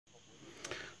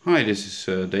Hi, this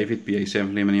is David,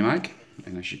 PA7 Lemony mic,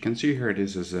 and as you can see here,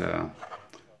 this is an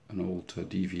old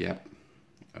DVAP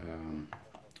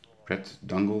red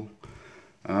dongle.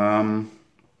 I'm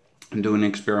doing an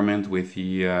experiment with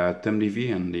the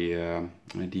ThumbDV and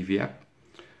the DVAP.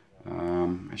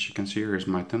 As you can see, here is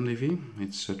my ThumbDV.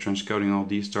 It's transcoding all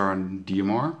DSTAR and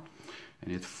DMR,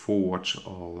 and it forwards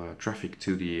all traffic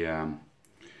to the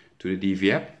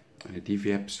DVAP. And the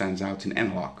DVAP stands out in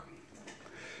analog.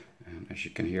 And as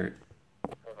you can hear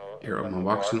here on my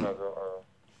boxen,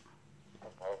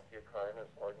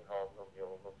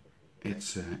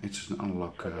 it's an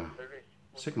analog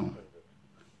signal.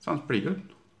 Sounds pretty good.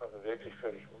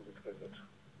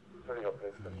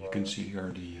 You can see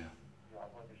here the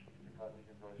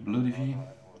BlueDV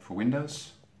for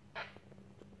Windows.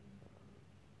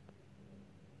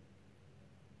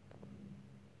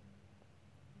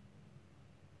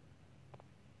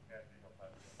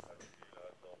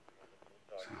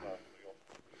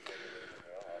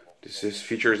 This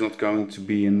feature is not going to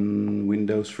be in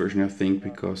Windows version, I think,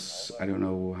 because I don't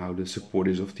know how the support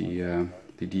is of the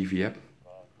DVAP.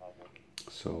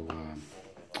 So,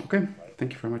 okay,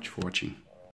 thank you very much for watching.